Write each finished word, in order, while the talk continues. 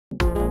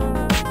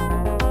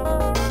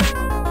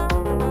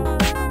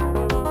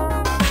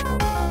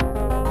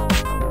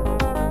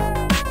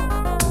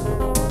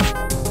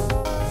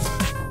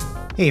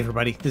Hey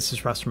everybody, this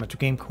is Russ from Retro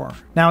Game Core.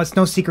 Now, it's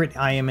no secret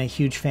I am a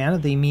huge fan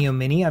of the Miyoo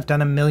Mini. I've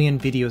done a million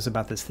videos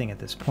about this thing at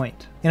this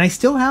point. And I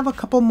still have a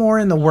couple more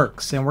in the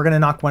works, and we're going to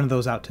knock one of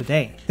those out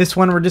today. This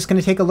one, we're just going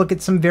to take a look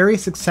at some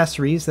various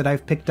accessories that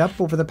I've picked up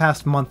over the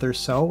past month or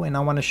so, and I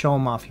want to show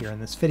them off here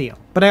in this video.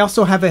 But I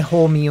also have a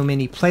whole Miyoo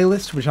Mini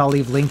playlist, which I'll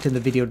leave linked in the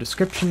video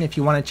description if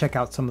you want to check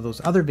out some of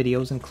those other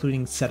videos,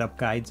 including setup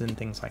guides and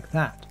things like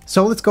that.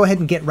 So let's go ahead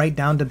and get right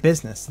down to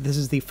business. This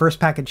is the first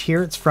package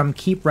here. It's from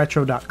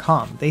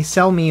keepretro.com. They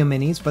sell Miyoo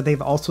Minis, but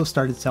they've also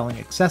started selling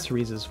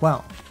accessories as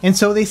well. And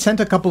so they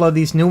sent a couple of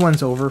these new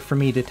ones over for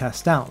me to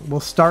test out. We'll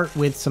start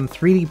with some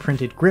 3D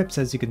printed grips,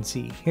 as you can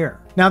see here.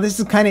 Now this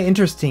is kind of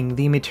interesting.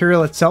 The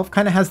material itself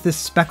kind of has this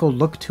speckled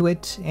look to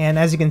it, and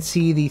as you can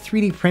see, the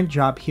 3D print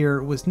job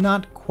here was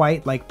not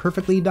quite like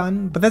perfectly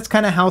done, but that's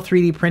kind of how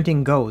 3D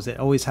printing goes. It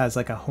always has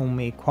like a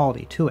homemade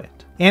quality to it.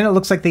 And it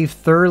looks like they've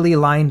thoroughly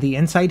lined the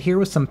inside here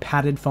with some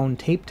padded foam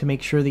tape to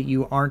make sure that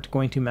you aren't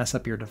going to mess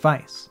up your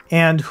device.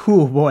 And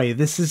whew boy,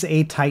 this is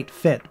a tight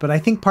fit, but I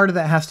think part of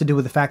that has to do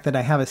with the fact that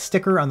I have a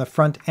sticker on the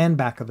front and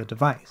back of the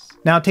device.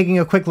 Now taking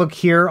a quick look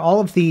here,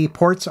 all of the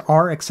ports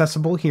are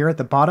accessible here at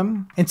the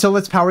bottom. And so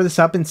let's power this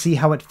up and see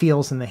how it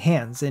feels in the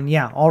hands. And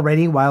yeah,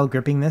 already while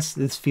gripping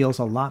this feels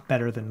a lot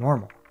better than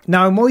normal.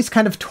 Now I'm always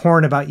kind of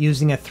torn about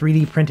using a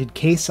 3D printed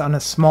case on a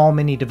small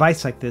mini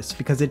device like this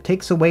because it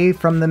takes away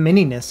from the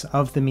mininess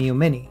of the Miyoo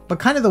Mini. But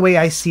kind of the way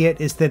I see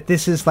it is that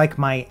this is like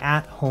my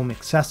at-home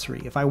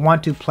accessory. If I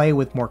want to play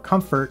with more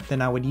comfort,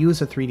 then I would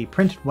use a 3D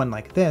printed one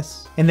like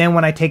this. And then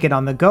when I take it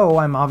on the go,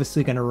 I'm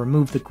obviously going to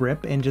remove the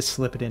grip and just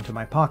slip it into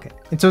my pocket.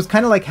 And so it's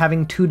kind of like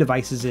having two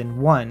devices in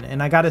one.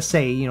 And I gotta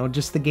say, you know,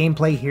 just the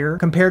gameplay here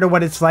compared to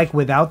what it's like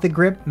without the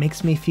grip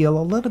makes me feel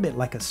a little bit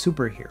like a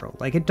superhero.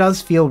 Like it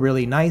does feel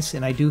really nice,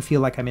 and I do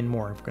feel like I'm in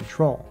more of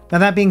control. Now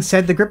that being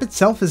said, the grip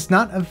itself is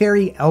not a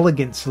very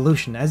elegant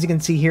solution. As you can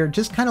see here, it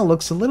just kind of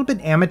looks a little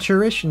bit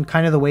amateurish in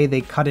kind of the way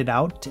they cut it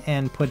out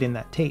and put in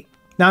that tape.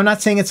 Now I'm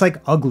not saying it's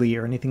like ugly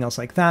or anything else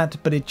like that,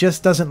 but it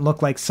just doesn't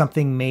look like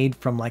something made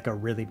from like a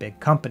really big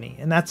company,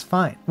 and that's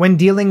fine. When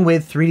dealing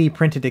with 3D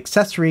printed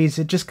accessories,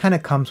 it just kind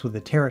of comes with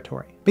the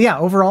territory. But yeah,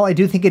 overall I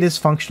do think it is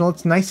functional.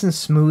 It's nice and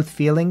smooth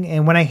feeling,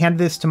 and when I handed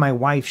this to my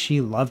wife, she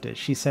loved it.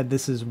 She said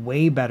this is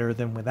way better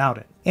than without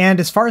it.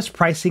 And as far as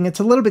pricing, it's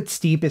a little bit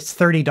steep. It's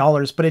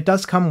 $30, but it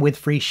does come with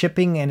free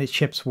shipping and it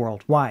ships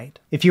worldwide.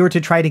 If you were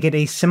to try to get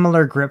a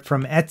similar grip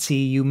from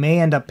Etsy, you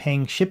may end up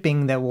paying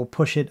shipping that will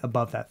push it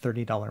above that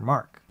 $30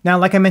 mark. Now,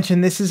 like I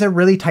mentioned, this is a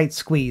really tight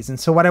squeeze, and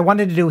so what I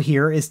wanted to do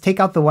here is take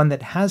out the one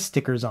that has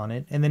stickers on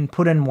it and then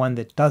put in one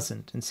that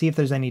doesn't and see if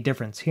there's any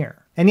difference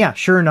here. And yeah,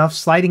 sure enough,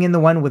 sliding in the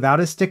one without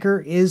a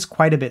sticker is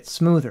quite a bit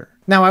smoother.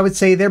 Now, I would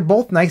say they're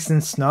both nice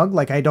and snug.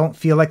 Like, I don't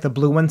feel like the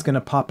blue one's going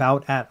to pop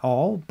out at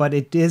all, but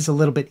it is a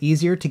little bit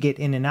easier to get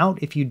in and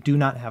out if you do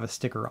not have a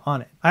sticker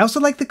on it. I also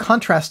like the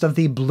contrast of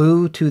the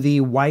blue to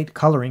the white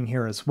coloring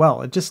here as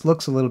well. It just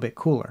looks a little bit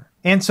cooler.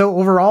 And so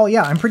overall,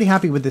 yeah, I'm pretty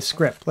happy with this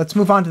script. Let's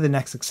move on to the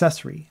next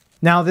accessory.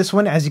 Now this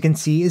one, as you can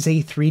see, is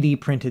a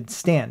 3D printed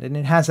stand, and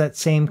it has that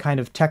same kind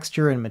of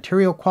texture and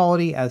material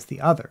quality as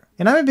the other.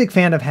 And I'm a big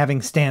fan of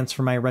having stands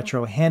for my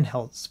retro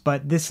handhelds,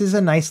 but this is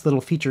a nice little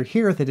feature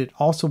here that it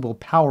also will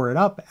power it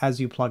up as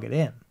you plug it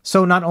in.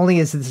 So not only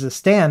is this a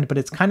stand, but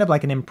it's kind of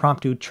like an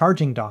impromptu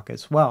charging dock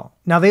as well.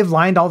 Now they've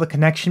lined all the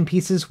connection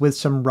pieces with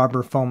some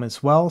rubber foam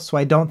as well, so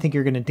I don't think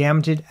you're going to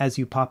damage it as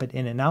you pop it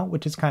in and out,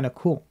 which is kind of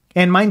cool.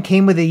 And mine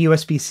came with a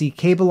USB-C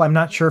cable. I'm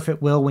not sure if it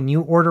will when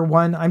you order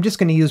one. I'm just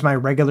going to use my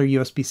regular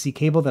USB-C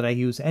cable that I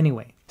use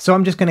anyway. So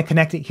I'm just going to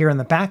connect it here in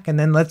the back, and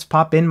then let's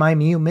pop in my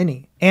Miyoo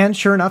Mini. And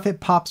sure enough,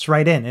 it pops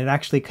right in. It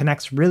actually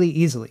connects really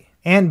easily.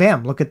 And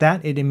bam, look at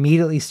that, it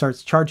immediately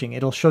starts charging.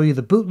 It'll show you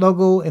the boot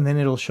logo, and then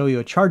it'll show you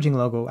a charging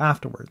logo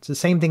afterwards. The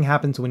same thing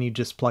happens when you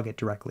just plug it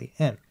directly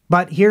in.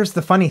 But here's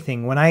the funny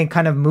thing, when I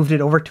kind of moved it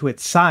over to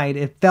its side,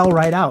 it fell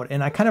right out,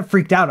 and I kind of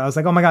freaked out. I was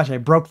like, oh my gosh, I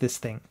broke this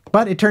thing.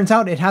 But it turns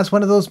out it has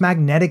one of those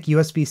magnetic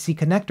USB-C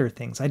connector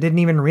things. I didn't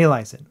even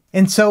realize it.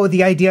 And so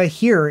the idea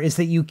here is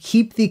that you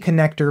keep the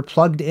connector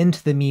plugged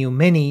into the Miyoo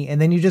Mini,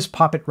 and then you just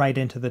pop it right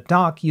into the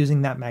dock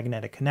using that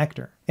magnetic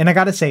connector. And I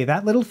gotta say,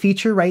 that little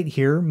feature right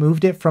here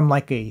moved it from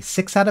like a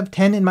 6 out of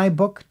 10 in my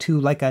book to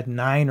like a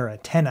 9 or a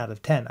 10 out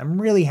of 10.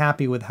 I'm really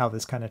happy with how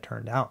this kind of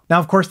turned out. Now,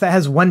 of course, that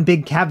has one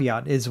big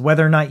caveat, is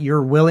whether or not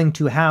you're willing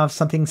to have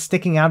something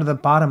sticking out of the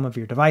bottom of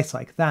your device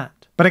like that.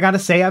 But I gotta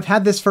say, I've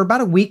had this for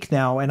about a week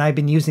now, and I've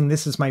been using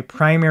this as my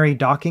primary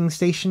docking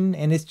station,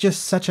 and it's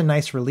just such a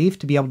nice relief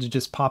to be able to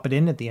just pop it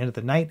in at the end of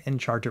the night and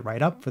charge it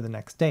right up for the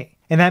next day.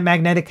 And that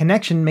magnetic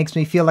connection makes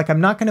me feel like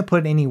I'm not gonna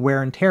put any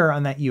wear and tear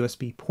on that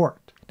USB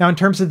port. Now, in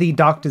terms of the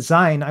dock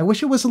design, I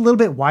wish it was a little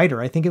bit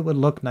wider. I think it would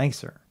look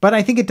nicer. But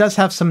I think it does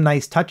have some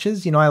nice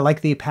touches. You know, I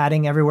like the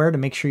padding everywhere to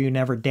make sure you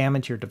never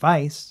damage your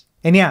device.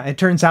 And yeah, it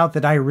turns out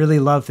that I really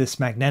love this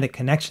magnetic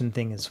connection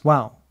thing as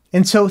well.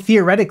 And so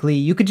theoretically,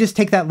 you could just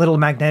take that little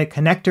magnetic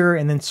connector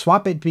and then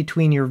swap it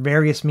between your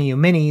various Miyoo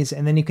Minis,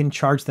 and then you can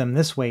charge them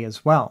this way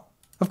as well.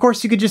 Of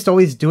course, you could just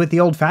always do it the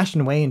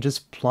old-fashioned way and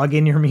just plug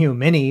in your Miyoo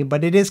Mini,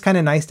 but it is kind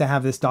of nice to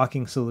have this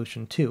docking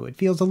solution too. It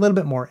feels a little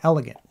bit more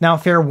elegant. Now,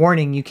 fair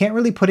warning, you can't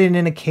really put it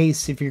in a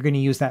case if you're going to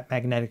use that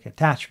magnetic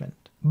attachment.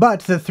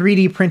 But the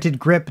 3D printed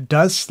grip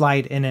does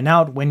slide in and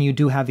out when you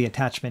do have the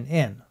attachment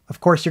in. Of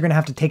course, you're going to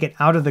have to take it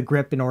out of the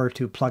grip in order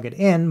to plug it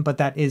in, but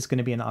that is going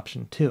to be an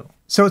option too.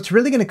 So it's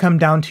really going to come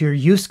down to your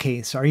use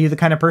case. Are you the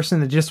kind of person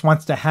that just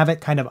wants to have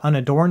it kind of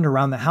unadorned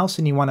around the house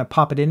and you want to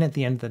pop it in at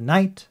the end of the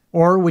night?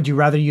 Or would you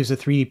rather use a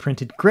 3D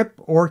printed grip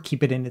or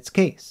keep it in its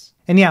case?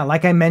 And yeah,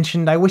 like I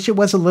mentioned, I wish it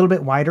was a little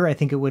bit wider. I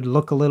think it would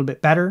look a little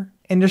bit better.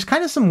 And there's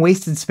kind of some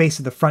wasted space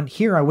at the front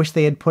here. I wish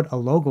they had put a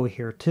logo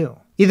here too.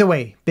 Either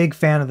way, big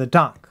fan of the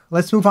dock.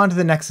 Let's move on to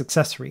the next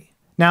accessory.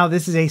 Now,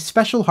 this is a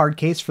special hard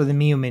case for the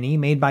Miyoo Mini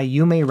made by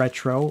Yume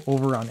Retro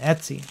over on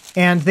Etsy.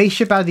 And they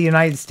ship out of the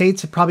United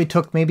States. It probably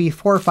took maybe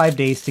 4 or 5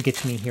 days to get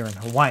to me here in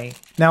Hawaii.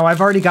 Now,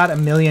 I've already got a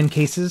million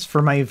cases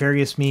for my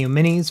various Miyoo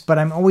Minis, but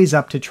I'm always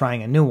up to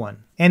trying a new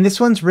one. And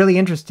this one's really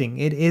interesting.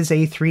 It is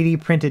a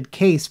 3D printed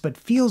case, but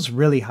feels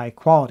really high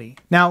quality.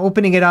 Now,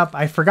 opening it up,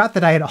 I forgot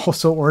that I had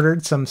also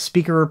ordered some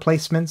speaker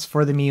replacements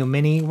for the Miyoo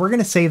Mini. We're going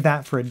to save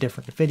that for a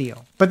different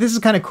video. But this is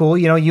kind of cool.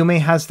 You know, Yume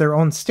has their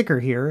own sticker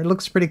here. It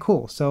looks pretty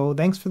cool, so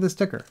thanks for the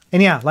sticker.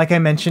 And yeah, like I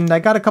mentioned, I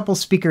got a couple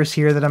speakers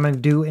here that I'm going to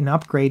do an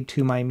upgrade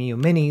to my Miyoo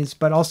Minis,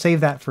 but I'll save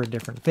that for a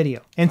different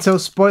video. And so,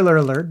 spoiler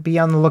alert, be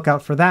on the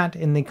lookout for that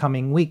in the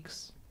coming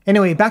weeks.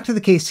 Anyway, back to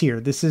the case here.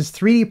 This is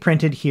 3D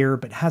printed here,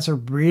 but has a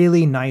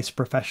really nice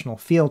professional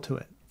feel to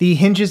it. The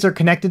hinges are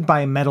connected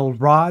by metal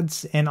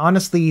rods, and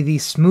honestly, the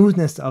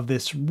smoothness of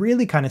this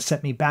really kind of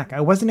set me back.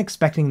 I wasn't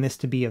expecting this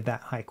to be of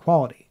that high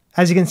quality.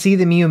 As you can see,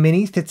 the Miyoo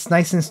Mini fits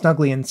nice and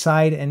snugly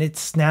inside, and it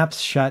snaps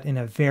shut in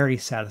a very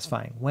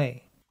satisfying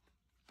way.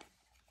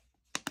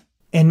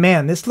 And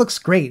man, this looks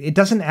great. It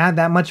doesn't add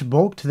that much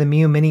bulk to the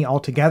Miyoo Mini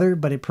altogether,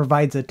 but it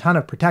provides a ton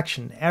of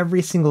protection.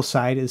 Every single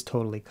side is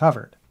totally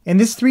covered. And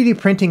this 3D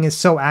printing is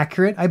so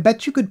accurate, I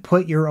bet you could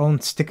put your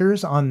own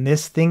stickers on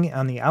this thing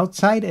on the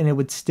outside and it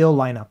would still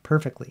line up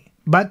perfectly.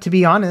 But to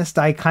be honest,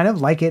 I kind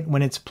of like it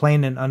when it's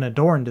plain and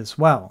unadorned as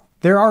well.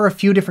 There are a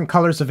few different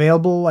colors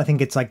available. I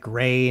think it's like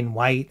gray and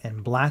white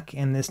and black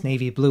and this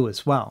navy blue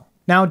as well.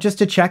 Now, just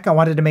to check, I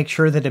wanted to make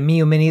sure that a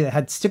Miyoo Mini that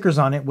had stickers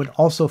on it would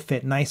also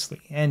fit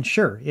nicely. And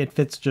sure, it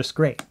fits just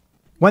great.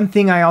 One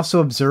thing I also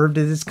observed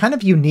is it's kind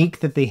of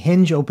unique that the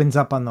hinge opens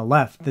up on the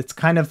left. That's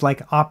kind of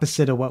like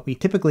opposite of what we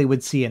typically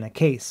would see in a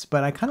case,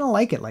 but I kind of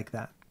like it like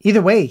that.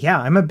 Either way, yeah,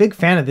 I'm a big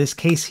fan of this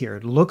case here.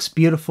 It looks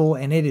beautiful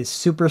and it is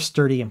super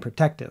sturdy and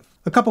protective.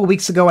 A couple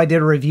weeks ago, I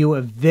did a review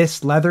of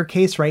this leather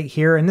case right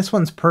here, and this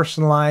one's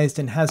personalized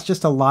and has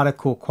just a lot of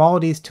cool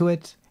qualities to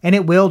it. And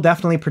it will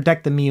definitely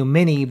protect the Miyoo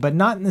Mini, but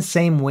not in the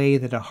same way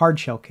that a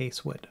hardshell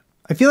case would.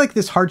 I feel like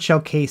this hardshell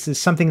case is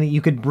something that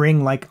you could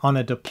bring like on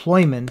a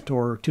deployment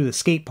or to the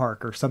skate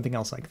park or something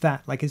else like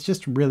that. Like it's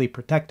just really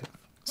protective.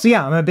 So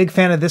yeah, I'm a big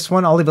fan of this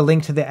one. I'll leave a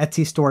link to the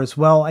Etsy store as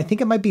well. I think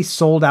it might be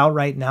sold out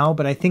right now,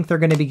 but I think they're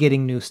going to be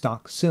getting new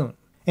stock soon.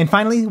 And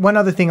finally, one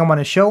other thing I want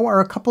to show are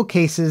a couple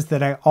cases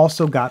that I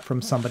also got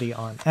from somebody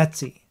on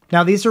Etsy.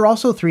 Now these are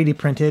also 3D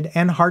printed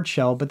and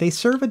hardshell, but they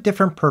serve a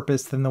different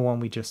purpose than the one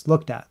we just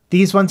looked at.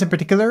 These ones in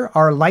particular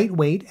are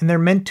lightweight and they're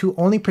meant to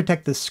only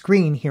protect the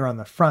screen here on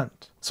the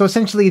front. So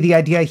essentially the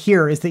idea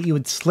here is that you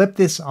would slip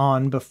this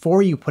on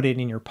before you put it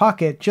in your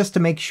pocket just to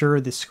make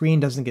sure the screen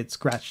doesn't get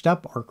scratched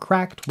up or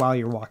cracked while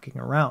you're walking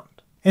around.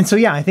 And so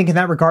yeah, I think in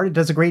that regard it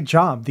does a great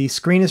job. The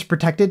screen is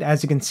protected,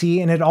 as you can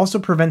see, and it also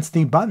prevents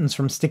the buttons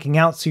from sticking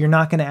out, so you're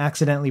not going to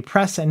accidentally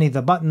press any of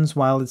the buttons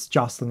while it's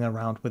jostling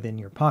around within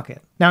your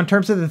pocket. Now in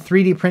terms of the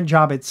 3D print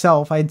job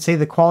itself, I'd say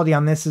the quality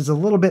on this is a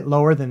little bit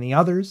lower than the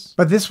others,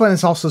 but this one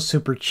is also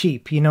super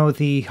cheap. You know,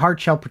 the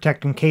hardshell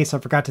protecting case, I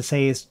forgot to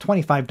say, is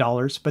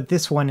 $25, but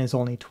this one is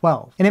only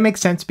 $12. And it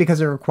makes sense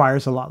because it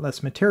requires a lot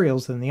less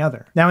materials than the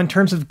other. Now in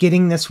terms of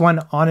getting this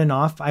one on and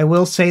off, I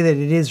will say that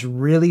it is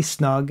really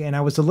snug, and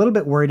I was a little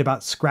bit worried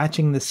about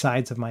scratching the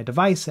sides of my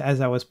device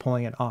as I was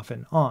pulling it off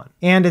and on.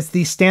 And it's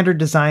the standard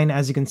design.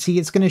 As you can see,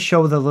 it's going to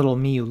show the little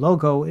Miyoo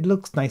logo. It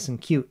looks nice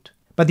and cute.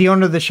 But the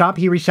owner of the shop,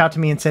 he reached out to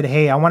me and said,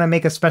 hey, I want to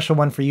make a special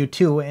one for you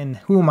too, and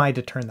who am I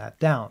to turn that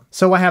down?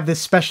 So I have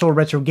this special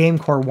Retro Game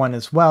Core one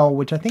as well,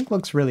 which I think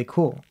looks really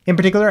cool. In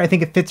particular, I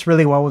think it fits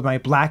really well with my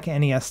black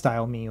NES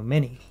style Miyoo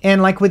Mini.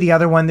 And like with the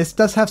other one, this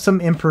does have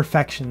some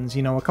imperfections,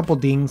 you know, a couple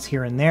dings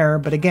here and there,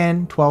 but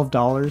again,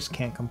 $12,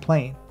 can't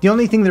complain. The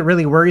only thing that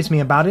really worries me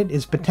about it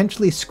is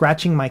potentially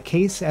scratching my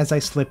case as I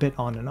slip it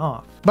on and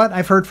off. But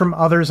I've heard from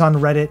others on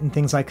Reddit and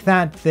things like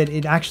that that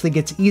it actually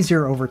gets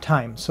easier over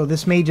time, so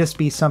this may just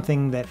be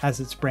something that as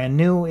it's brand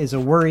new is a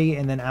worry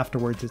and then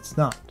afterwards it's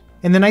not.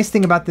 And the nice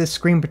thing about this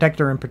screen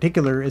protector in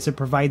particular is it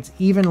provides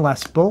even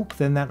less bulk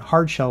than that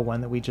hardshell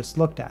one that we just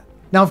looked at.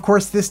 Now of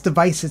course this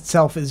device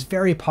itself is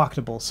very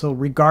pocketable, so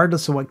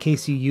regardless of what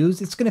case you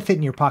use, it's going to fit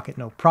in your pocket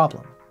no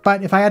problem.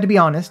 But if I had to be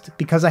honest,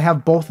 because I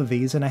have both of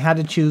these and I had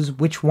to choose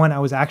which one I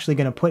was actually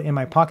going to put in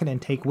my pocket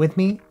and take with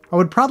me, I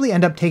would probably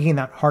end up taking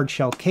that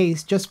hardshell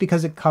case just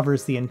because it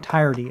covers the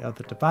entirety of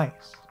the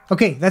device.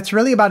 Okay, that's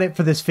really about it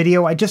for this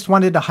video. I just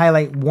wanted to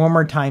highlight one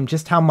more time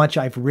just how much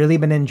I've really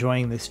been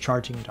enjoying this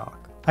charging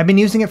dock. I've been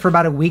using it for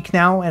about a week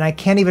now, and I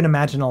can't even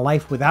imagine a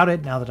life without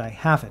it now that I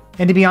have it.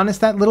 And to be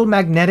honest, that little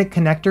magnetic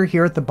connector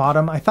here at the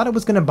bottom, I thought it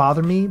was going to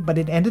bother me, but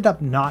it ended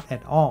up not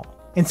at all.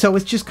 And so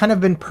it's just kind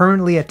of been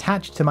permanently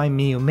attached to my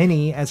Miyoo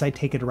Mini as I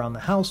take it around the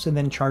house and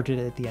then charge it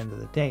at the end of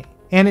the day.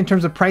 And in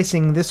terms of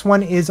pricing, this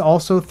one is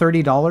also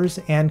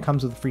 $30 and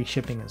comes with free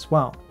shipping as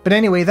well. But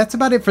anyway, that's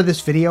about it for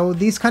this video.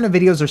 These kind of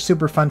videos are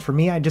super fun for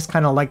me. I just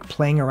kind of like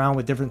playing around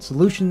with different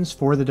solutions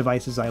for the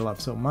devices I love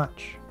so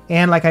much.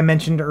 And like I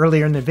mentioned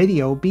earlier in the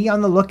video, be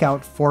on the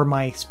lookout for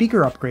my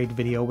speaker upgrade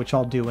video, which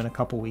I'll do in a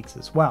couple weeks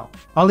as well.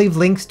 I'll leave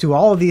links to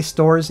all of these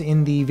stores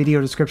in the video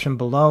description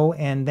below,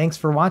 and thanks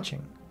for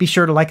watching. Be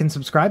sure to like and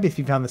subscribe if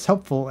you found this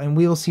helpful, and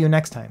we will see you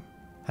next time.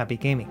 Happy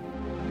gaming.